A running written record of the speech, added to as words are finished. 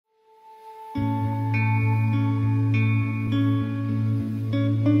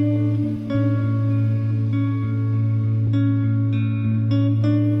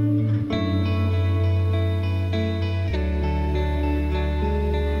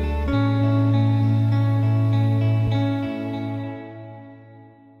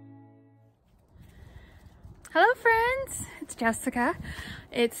Jessica.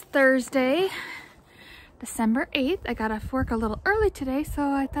 It's Thursday, December 8th. I got off work a little early today, so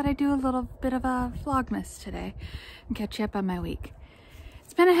I thought I'd do a little bit of a Vlogmas today and catch you up on my week.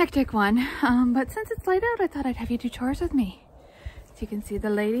 It's been a hectic one, but since it's light out, I thought I'd have you do chores with me. As you can see, the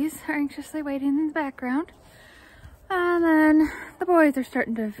ladies are anxiously waiting in the background. And then the boys are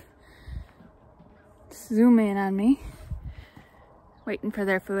starting to zoom in on me, waiting for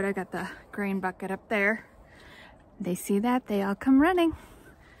their food. I got the grain bucket up there. They see that, they all come running.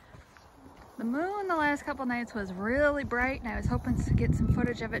 The moon the last couple nights was really bright, and I was hoping to get some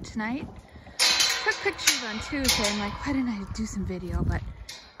footage of it tonight. Took pictures on Tuesday. I'm like, why didn't I do some video? But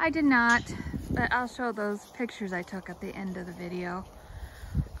I did not. But I'll show those pictures I took at the end of the video.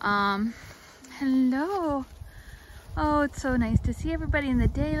 Hello. Oh, it's so nice to see everybody in the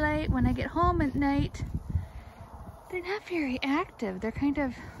daylight. When I get home at night, they're not very active. They're kind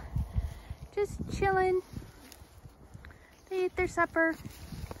of just chilling. They eat their supper.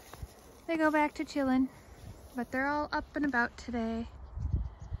 They go back to chilling. But they're all up and about today.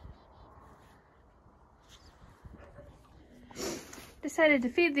 Decided to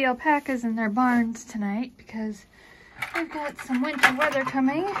feed the alpacas in their barns tonight because we've got some winter weather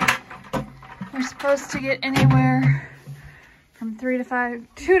coming. We're supposed to get anywhere from 2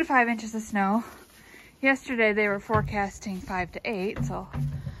 to 5 inches of snow. Yesterday they were forecasting 5 to 8, so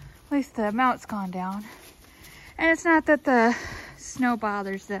at least the amount's gone down. And it's not that the snow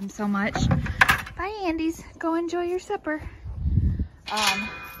bothers them so much. Bye, Andes. Go enjoy your supper.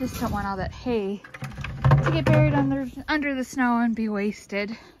 Just don't want all that hay to get buried under the snow and be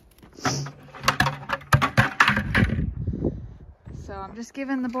wasted. So I'm just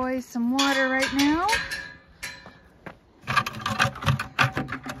giving the boys some water right now.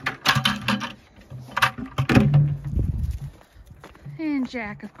 And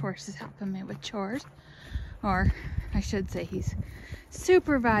Jack, of course, is helping me with chores. Or I should say he's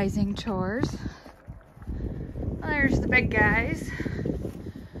supervising chores. Well, there's the big guys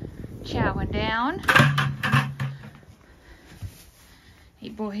chowing down. Hey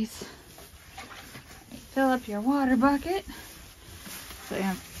boys, fill up your water bucket. So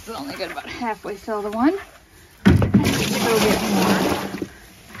yeah, it's only got about halfway fill the one. I need to go get more.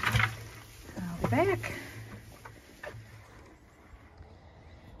 I'll be back.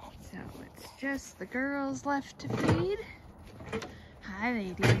 So it's just the girls left to feed. Hi,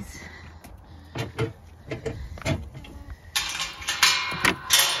 ladies.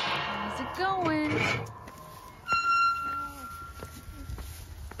 How's it going?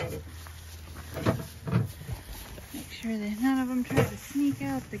 Make sure that none of them try to sneak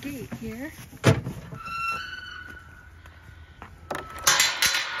out the gate here.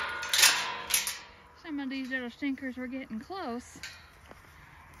 Some of these little stinkers were getting close.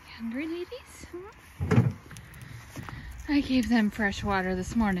 Hungry, ladies? I gave them fresh water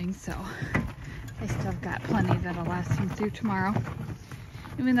this morning, so I still got plenty that'll last them through tomorrow.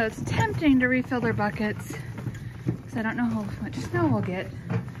 Even though it's tempting to refill their buckets, because I don't know how much snow we'll get,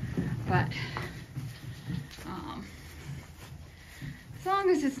 but as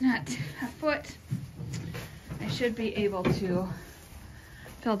long as it's not a foot, I should be able to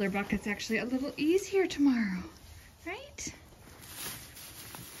fill their buckets actually a little easier tomorrow, right?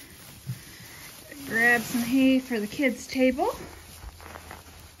 Grab some hay for the kids' table.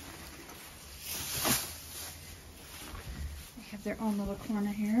 They have their own little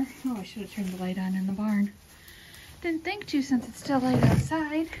corner here. Oh, I should have turned the light on in the barn. Didn't think to since it's still light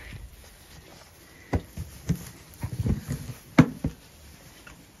outside.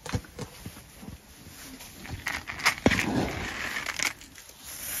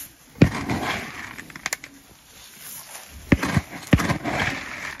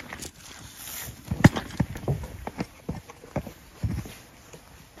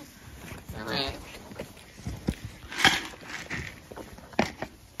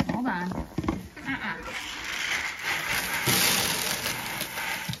 Hold on.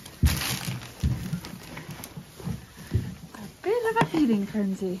 A bit of a feeding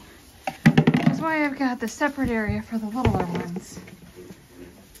frenzy. That's why I've got the separate area for the littler ones.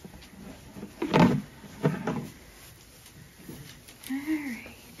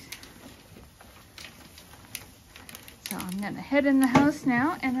 Alright. So I'm going to head in the house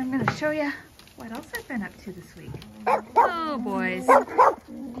now, and I'm going to show you what else I've been up to this week. Oh, boys.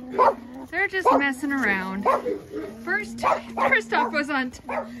 They're just messing around. First off was on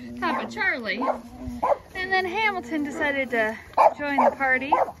top of Charlie. And then Hamilton decided to join the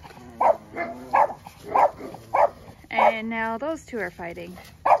party. And now those two are fighting.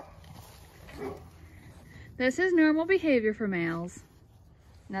 This is normal behavior for males.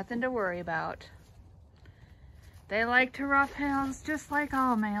 Nothing to worry about. They like to roughhouse just like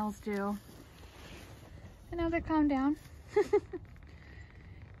all males do. And now they calm down.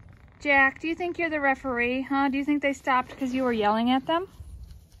 Jack, do you think you're the referee, huh? Do you think they stopped because you were yelling at them?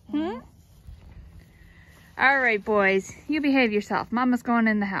 Hmm? All right, boys, you behave yourself. Mama's going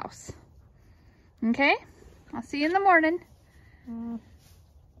in the house. Okay? I'll see you in the morning.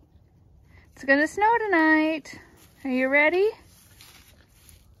 It's gonna snow tonight. Are you ready?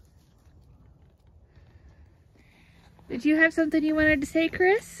 Did you have something you wanted to say,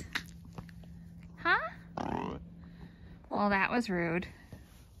 Chris? Huh? Well, that was rude.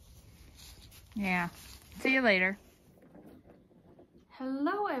 Yeah. See you later.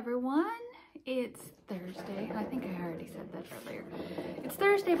 Hello, everyone. It's Thursday. I think I already said that earlier. It's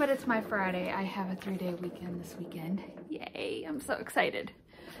Thursday, but it's my Friday. I have a 3-day weekend this weekend. Yay, I'm so excited.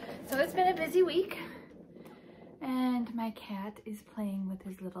 So it's been a busy week. And my cat is playing with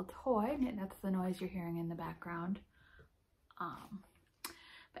his little toy. That's the noise you're hearing in the background.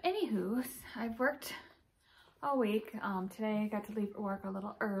 But anywho, I've worked all week. Today I got to leave work a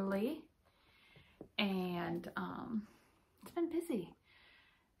little early. And it's been busy.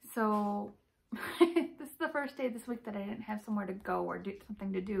 So this is the first day this week that I didn't have somewhere to go or do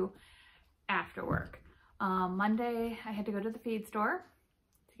something to do after work. Monday I had to go to the feed store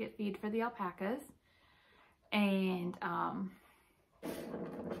to get feed for the alpacas. And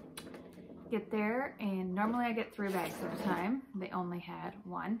get there, and normally I get 3 bags at a time. They only had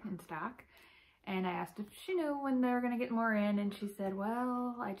 1 in stock. And I asked if she knew when they were going to get more in, and she said,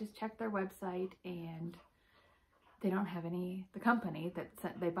 well, I just checked their website and they don't have any, the company that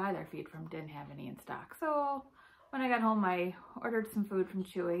they buy their feed from didn't have any in stock. So when I got home, I ordered some food from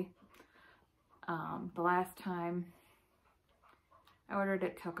Chewy. The last time I ordered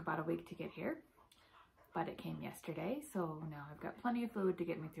it took about a week to get here, but it came yesterday. So now I've got plenty of food to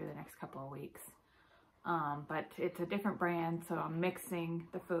get me through the next couple of weeks. But it's a different brand, so I'm mixing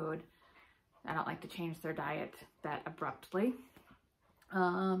the food. I don't like to change their diet that abruptly.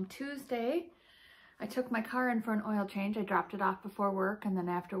 Tuesday, I took my car in for an oil change. I dropped it off before work, and then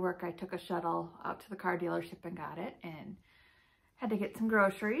after work, I took a shuttle out to the car dealership and got it, and had to get some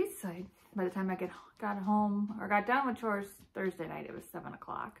groceries. So by the time I got home, or got done with chores Thursday night, it was 7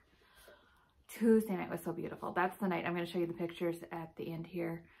 o'clock. Tuesday night was so beautiful. That's the night. I'm going to show you the pictures at the end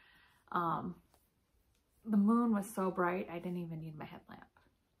here. The moon was so bright, I didn't even need my headlamp.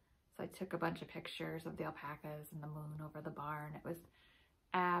 So I took a bunch of pictures of the alpacas and the moon over the barn. It was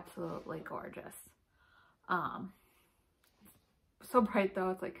absolutely gorgeous. So bright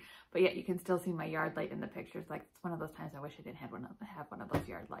though, it's like, but yet you can still see my yard light in the pictures. Like, it's one of those times I wish I didn't have one of those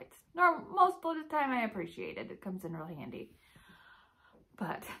yard lights. Most of the time I appreciate it. It comes in real handy.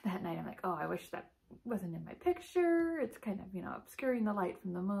 But that night I'm like, oh, I wish that wasn't in my picture. It's kind of, you know, obscuring the light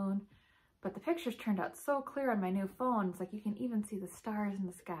from the moon. But the pictures turned out so clear on my new phone. It's like you can even see the stars in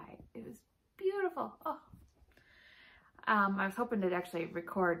the sky. It was beautiful. Oh. I was hoping to actually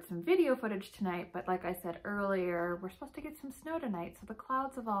record some video footage tonight, but like I said earlier, we're supposed to get some snow tonight, so the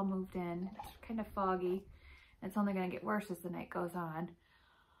clouds have all moved in. It's kind of foggy. It's only going to get worse as the night goes on.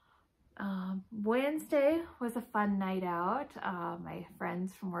 Wednesday was a fun night out. My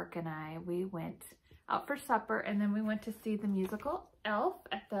friends from work and we went out for supper, and then we went to see the musical Elf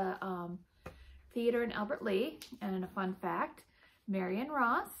at the theater in Albert Lee. And a fun fact, Marion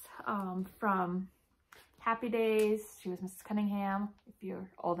Ross from Happy Days, she was Mrs. Cunningham, if you're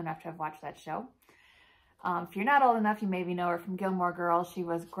old enough to have watched that show. If you're not old enough, you maybe know her from Gilmore Girls. She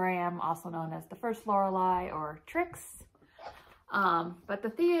was Graham, also known as the first Lorelai or Trix. But the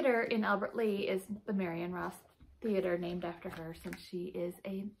theater in Albert Lee is the Marion Ross Theater, named after her, since she is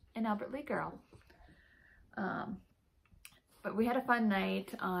an Albert Lee girl. But we had a fun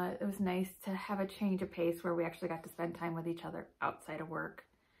night. It was nice to have a change of pace where we actually got to spend time with each other outside of work.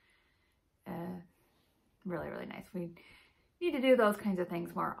 Really, really nice. We need to do those kinds of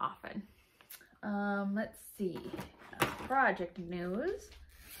things more often. Let's see. Project news.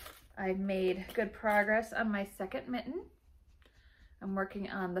 I've made good progress on my second mitten. I'm working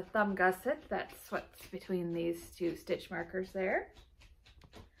on the thumb gusset. That's what's between these 2 stitch markers there.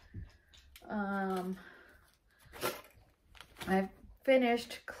 I've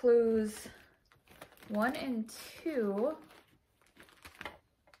finished clues 1 and 2.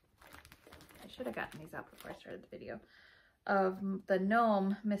 I should have gotten these out before I started the video. Of the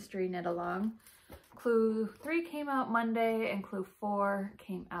gnome mystery knit along. Clue 3 came out Monday and clue 4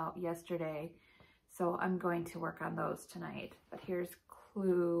 came out yesterday. So I'm going to work on those tonight. But here's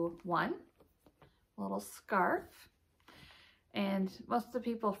clue 1, a little scarf. And most of the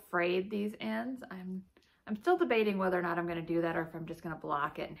people frayed these ends. I'm I'm still debating whether or not I'm going to do that or if I'm just going to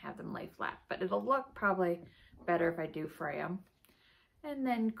block it and have them lay flat. But it'll look probably better if I do fray them. And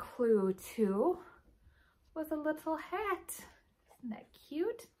then clue 2 was a little hat. Isn't that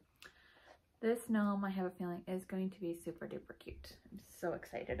cute? This gnome, I have a feeling, is going to be super duper cute. I'm so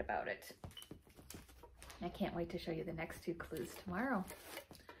excited about it. I can't wait to show you the next 2 clues tomorrow.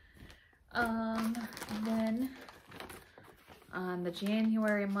 Then on the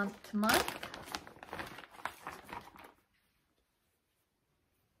January month to month,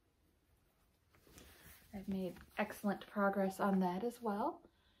 I've made excellent progress on that as well.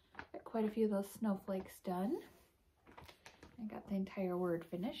 Got quite a few of those snowflakes done. I got the entire word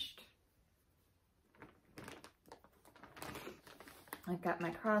finished. I've got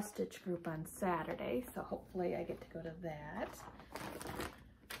my cross stitch group on Saturday, so hopefully I get to go to that.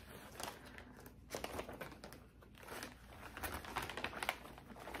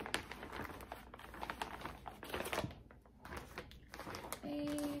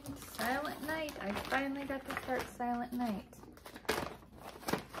 And Silent Night. I finally got to start Silent Night.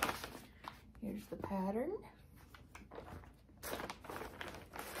 Here's the pattern.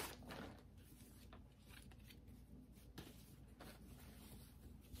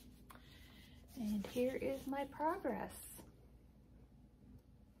 And here is my progress.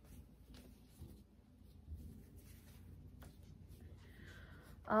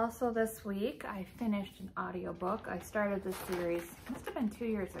 Also this week, I finished an audiobook. I started this series, must have been 2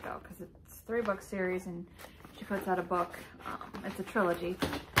 years ago, because it's a 3-book series and she puts out a book. It's a trilogy,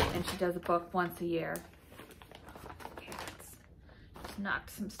 and she does a book once a year. Okay, let's just knock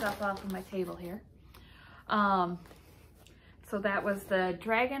some stuff off of my table here. So that was the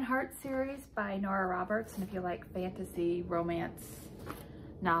Dragon Heart series by Nora Roberts, and if you like fantasy, romance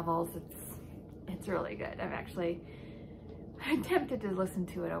novels, it's really good. I'm tempted to listen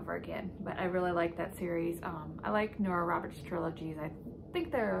to it over again, but I really like that series. I like Nora Roberts trilogies. I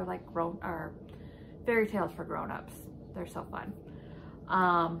think they're like fairy tales for grown-ups. They're so fun.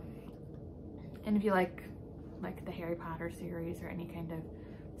 And if you like the Harry Potter series or any kind of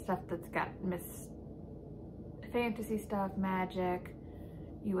stuff that's got fantasy stuff, magic,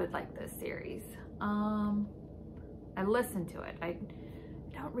 you would like this series. I listened to it. I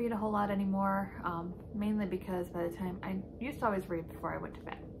don't read a whole lot anymore, mainly because by the time I used to always read before I went to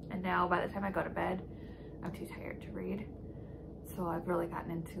bed, and now by the time I go to bed, I'm too tired to read. So I've really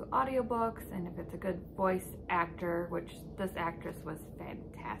gotten into audiobooks, and if it's a good voice actor, which this actress was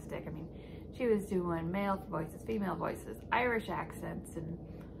fantastic. I mean, she was doing male voices, female voices, Irish accents, and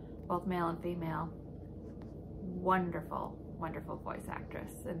both male and female. Wonderful, wonderful voice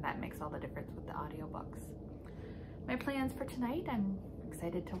actress, and that makes all the difference with the audiobooks. My plans for tonight, I'm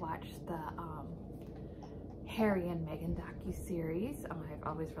excited to watch the Harry and Meghan docu-series. I've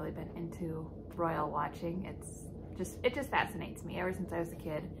always really been into royal watching. It just fascinates me ever since I was a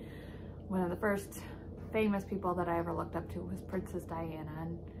kid. One of the first famous people that I ever looked up to was Princess Diana,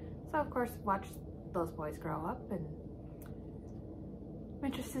 and so of course watched those boys grow up, and I'm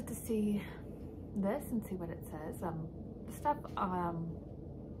interested to see this and see what it says. The stuff,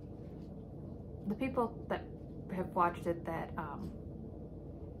 the people that have watched it that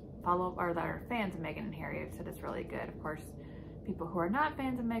follow or that are fans of Meghan and Harry have said it's really good. Of course, people who are not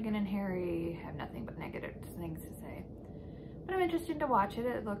fans of Meghan and Harry have nothing but negative things to say. But I'm interested to watch it.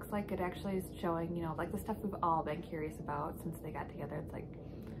 It looks like it actually is showing, you know, like the stuff we've all been curious about since they got together. It's like,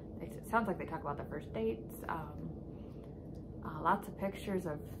 it sounds like they talk about their first dates. Lots of pictures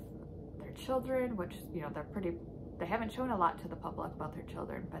of their children, which, you know, they haven't shown a lot to the public about their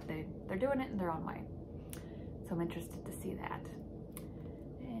children, but they're doing it in their own way. So I'm interested to see that.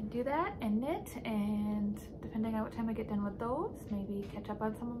 And do that and knit, and depending on what time I get done with those, maybe catch up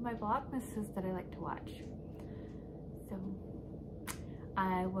on some of my Vlogmases that I like to watch. So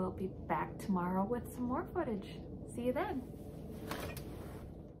I will be back tomorrow with some more footage. See you then.